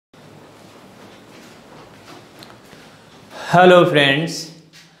Hello friends,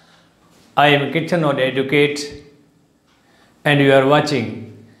 I am Kitchen or Educate and you are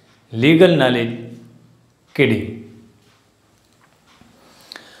watching Legal Knowledge Kiddie.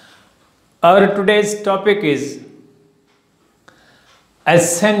 Our today's topic is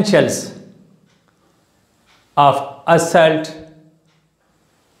essentials of assault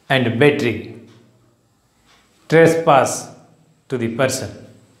and battery, trespass to the person.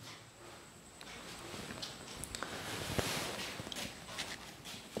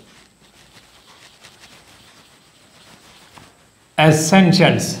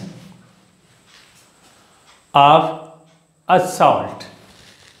 Essentials of assault.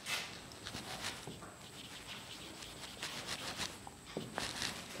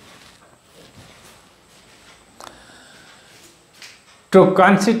 To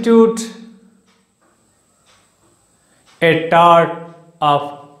constitute a tort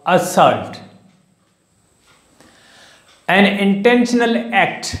of assault, an intentional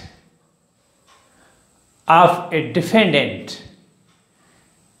act of a defendant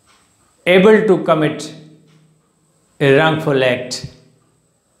able to commit a wrongful act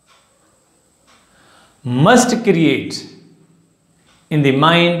must create in the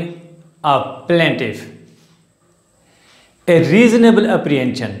mind of plaintiff a reasonable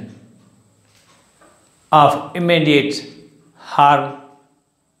apprehension of immediate harm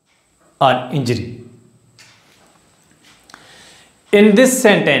or injury. In this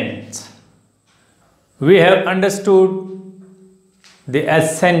sentence, we have understood the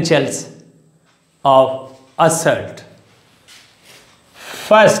essentials of assault.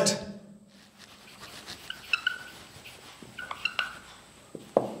 First,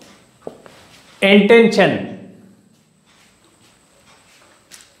 intention.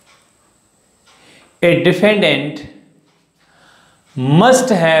 A defendant must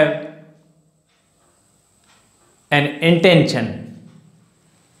have an intention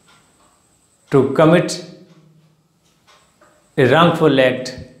to commit a wrongful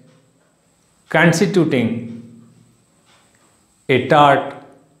act constituting a tort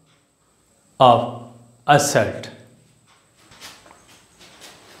of assault.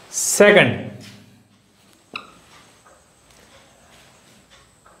 Second,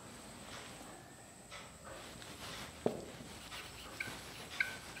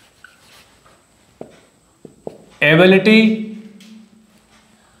 ability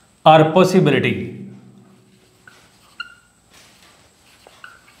or possibility.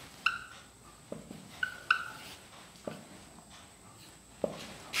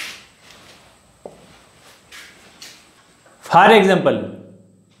 For example,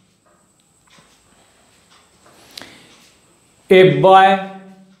 a boy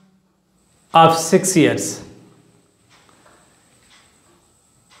of 6 years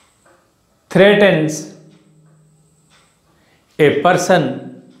threatens a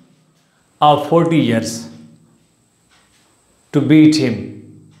person of 40 years to beat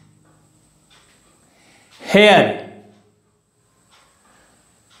him. Here,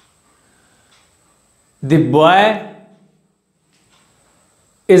 the boy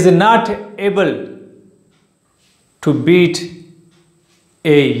is not able to beat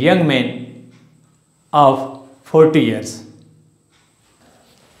a young man of 40 years.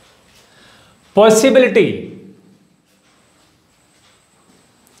 Possibility.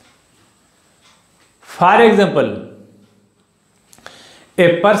 For example,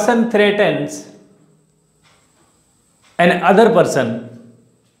 a person threatens another person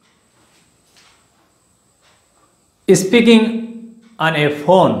speaking on a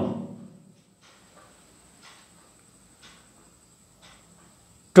phone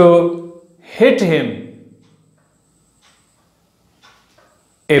to hit him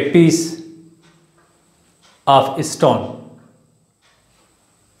a piece of stone.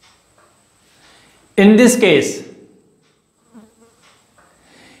 In this case,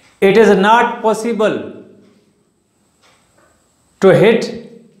 it is not possible to hit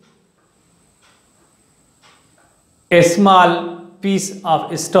a small piece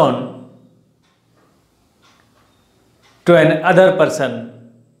of stone to another person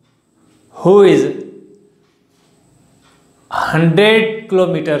who is 100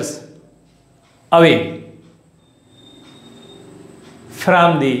 kilometers away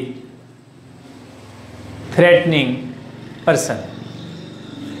from the threatening person.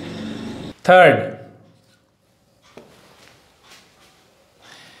 Third,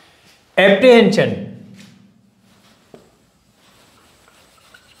 apprehension.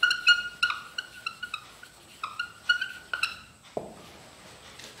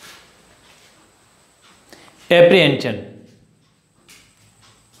 Apprehension.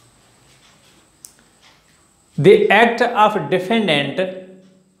 The act of defendant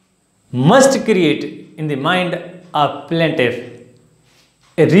must create in the mind of plaintiff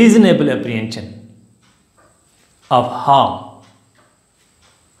a reasonable apprehension of harm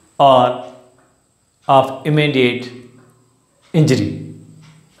or of immediate injury.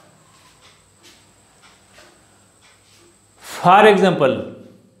 For example,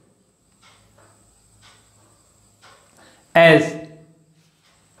 as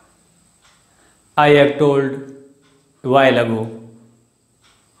I have told a while ago,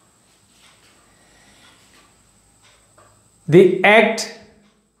 the act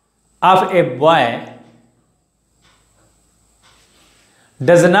of a boy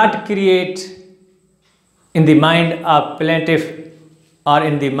does not create in the mind of plaintiff or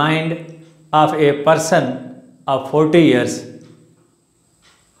in the mind of a person of 40 years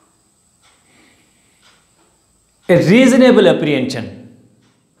a reasonable apprehension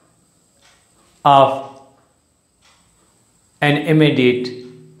of an immediate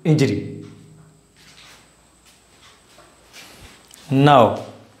injury. Now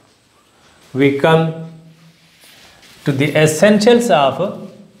we come to the essentials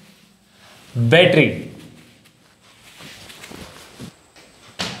of battery.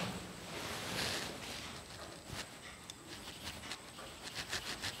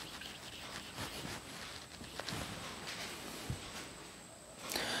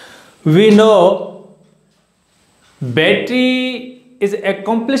 We know battery is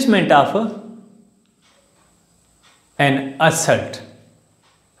accomplishment of an assault.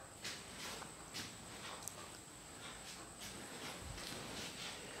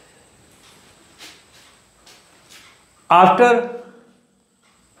 After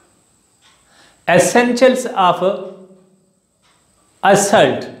essentials of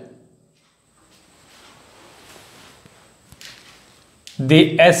assault,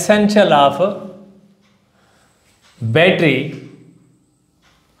 the essential of battery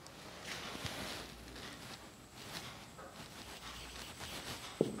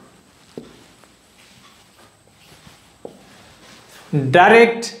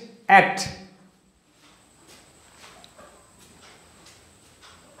direct act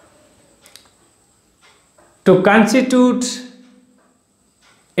to constitute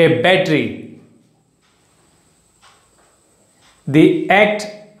a battery. The act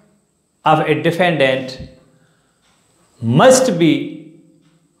of a defendant must be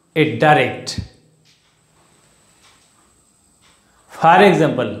a direct. For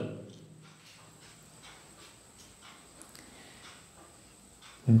example,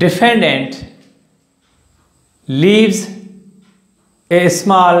 defendant leaves a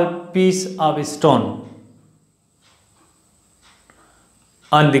small piece of stone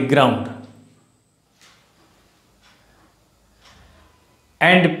on the ground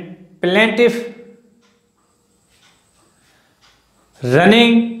and plaintiff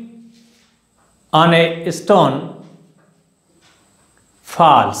running on a stone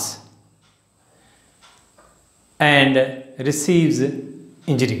falls and receives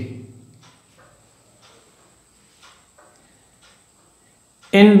injury.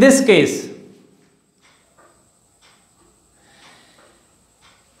 In this case,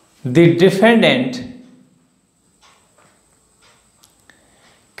 the defendant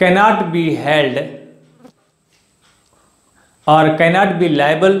cannot be held or cannot be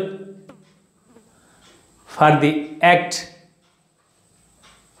liable for the act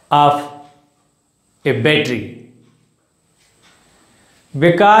of a battery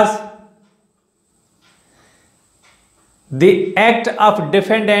because the act of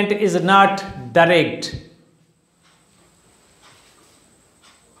defendant is not direct.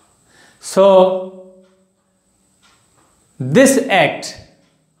 So, this act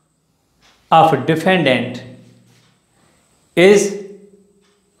of defendant is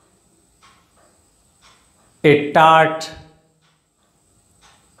a tort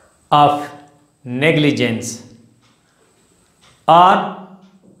of negligence, or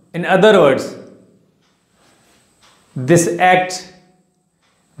in other words, this act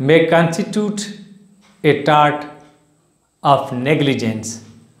may constitute a tort of negligence,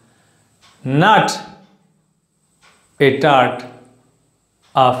 not a tort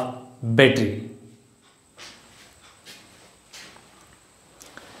of battery.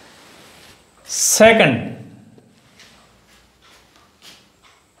 Second,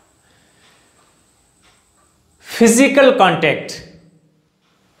 physical contact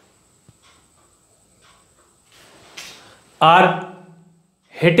or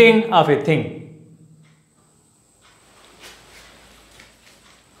hitting of a thing.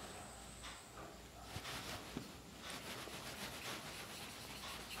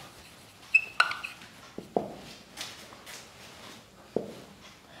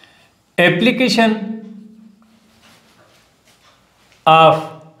 application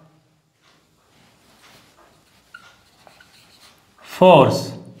of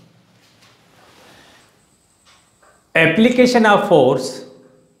force. Application of force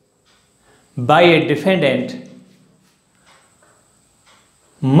by a defendant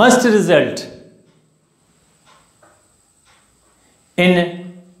must result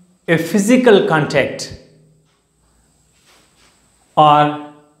in a physical contact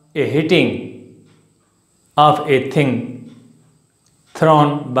or a hitting of a thing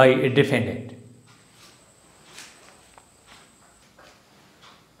thrown by a defendant.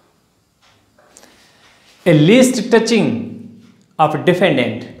 A least touching of a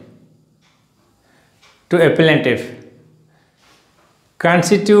defendant to a plaintiff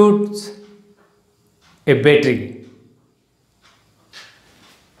constitutes a battery.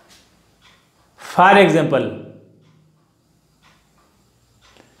 For example,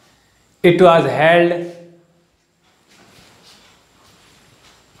 it was held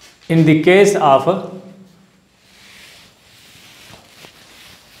in the case of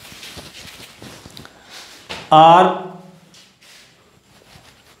R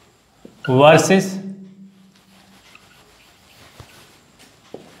versus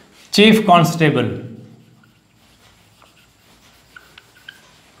Chief Constable,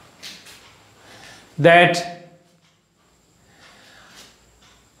 that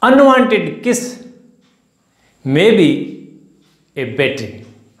unwanted kiss may be a battery.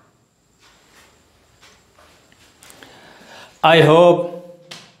 I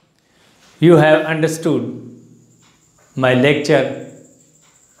hope you have understood my lecture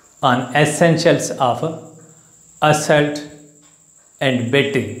on essentials of assault and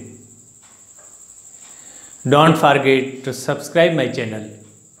battery. Don't forget to subscribe my channel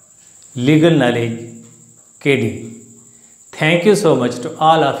Legal Knowledge KD. Thank you so much to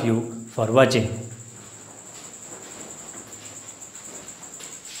all of you for watching.